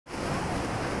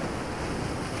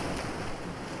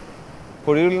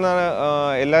പൊഴിയിൽ നിന്ന്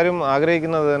എല്ലാവരും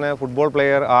ആഗ്രഹിക്കുന്നത് തന്നെ ഫുട്ബോൾ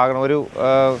പ്ലെയർ ആകണം. ഒരു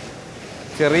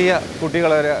ചെറിയ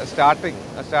കുട്ടികൾ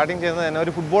സ്റ്റാർട്ടിങ് ചെയ്യുന്നത് തന്നെ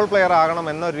ഒരു ഫുട്ബോൾ പ്ലെയർ ആകണം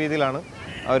എന്നൊരു രീതിയിലാണ്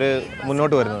അവർ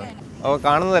മുന്നോട്ട് വരുന്നത്. അപ്പോൾ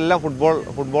കാണുന്നതെല്ലാം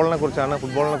ഫുട്ബോളിനെ കുറിച്ചാണ്.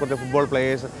 ഫുട്ബോൾ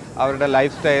പ്ലെയേഴ്സ്, അവരുടെ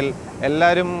ലൈഫ് സ്റ്റൈൽ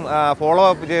എല്ലാവരും ഫോളോ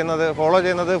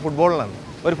ചെയ്യുന്നത് ഫുട്ബോളിനാണ്.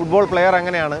 ഒരു ഫുട്ബോൾ പ്ലെയർ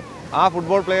എങ്ങനെയാണ്, ആ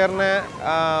ഫുട്ബോൾ പ്ലെയറിനെ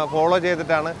ഫോളോ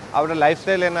ചെയ്തിട്ടാണ് അവരുടെ ലൈഫ്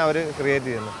സ്റ്റൈൽ തന്നെ അവർ ക്രിയേറ്റ്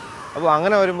ചെയ്യുന്നത്. അപ്പോൾ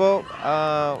അങ്ങനെ വരുമ്പോൾ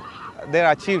ദേ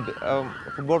അച്ചീവ്ഡ്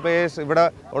ഫുട്ബോൾ പ്ലെയേഴ്സ്, ഇവിടെ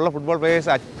ഉള്ള ഫുട്ബോൾ പ്ലെയേഴ്സ്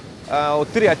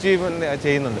ഒത്തിരി അച്ചീവ്മെൻറ്റ്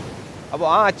ചെയ്യുന്നുണ്ട്. അപ്പോൾ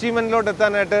ആ അച്ചീവ്മെൻറ്റിലോട്ട്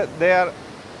എത്താനായിട്ട്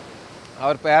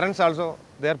അവർ parents also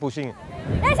they are pushing.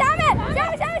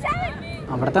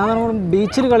 അവിടുത്തെ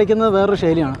ബീച്ചിൽ കളിക്കുന്നത് വേറൊരു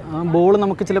ശൈലിയാണ്. ആ ബോൾ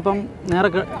നമുക്ക് ചിലപ്പം നേരെ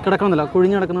കിടക്കണമെന്നില്ല,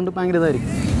 കുഴിഞ്ഞ് കിടക്കുന്നുണ്ട്, ഭയങ്കര ഇതായിരിക്കും.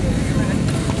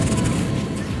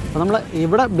 അപ്പോൾ നമ്മൾ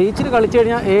ഇവിടെ ബീച്ചിൽ കളിച്ചു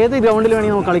കഴിഞ്ഞാൽ ഏത് ഗ്രൗണ്ടിൽ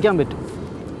വേണമെങ്കിൽ നമുക്ക് കളിക്കാൻ പറ്റും.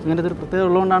 അങ്ങനത്തെ ഒരു പ്രത്യേകത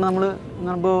ഉള്ളതുകൊണ്ടാണ്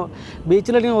നമ്മളിപ്പോൾ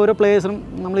ബീച്ചിലല്ലെങ്കിൽ ഓരോ പ്ലേയേഴ്സിനും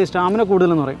നമ്മൾ ഈ സ്റ്റാമിന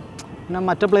കൂടുതലെന്ന് പറയും. പിന്നെ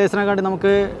മറ്റേ പ്ലേയേഴ്സിനെക്കാട്ടി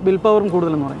നമുക്ക് വിൽ പവറും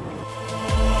കൂടുതലെന്ന് പറയും.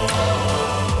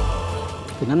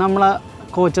 പിന്നെ നമ്മളെ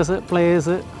കോച്ചസ്,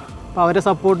 പ്ലേയേഴ്സ്, അപ്പോൾ അവരുടെ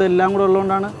സപ്പോർട്ട് എല്ലാം കൂടെ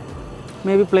ഉള്ളതുകൊണ്ടാണ്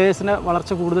മേ ബി പ്ലേയേഴ്സിൻ്റെ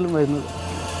വളർച്ച കൂടുതലും വരുന്നത്.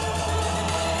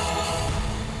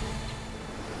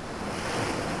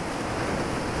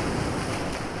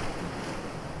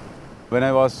 When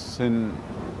I was in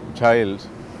child,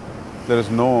 there is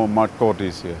no mud court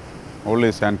is here, only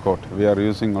sand court. We are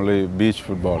using only beach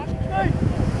football.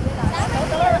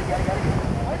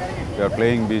 We are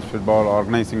playing beach football,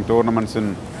 organizing tournaments in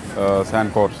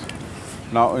sand courts.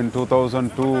 Now in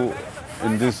 2002,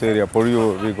 in this area, Podiyur,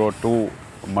 we got 2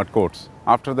 mud courts.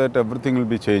 After that, everything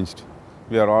will be changed.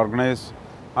 We are organized,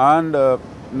 and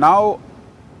now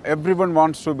everyone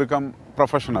wants to become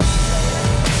professional.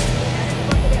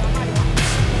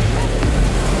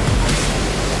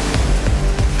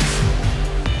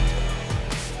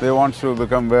 They want to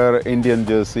become wear Indian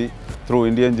jersey. Through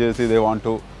Indian jersey, they want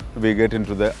to get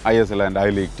into the ISL and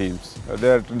I-League teams.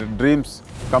 Their dreams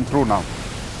come true now,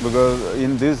 because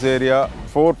in this area,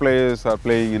 4 players are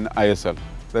playing in ISL.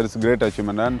 That is a great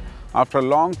achievement. And after a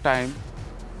long time,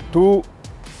 2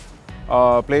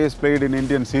 players played in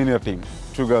Indian senior team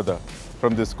together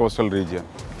from this coastal region.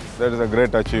 That is a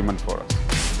great achievement for us.